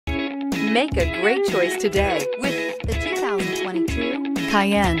Make a great choice today with the 2022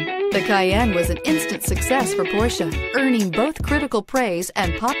 Cayenne. The Cayenne was an instant success for Porsche, earning both critical praise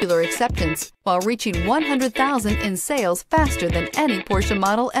and popular acceptance, while reaching 100,000 in sales faster than any Porsche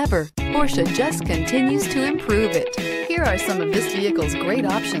model ever. Porsche just continues to improve it. Here are some of this vehicle's great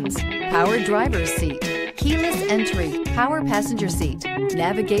options: power driver's seat, keyless entry, power passenger seat,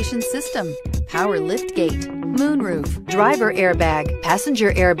 navigation system, power liftgate, moonroof, driver airbag,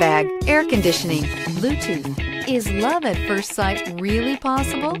 passenger airbag, air conditioning, Bluetooth. Is love at first sight really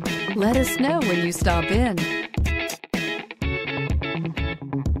possible? Let us know when you stop in.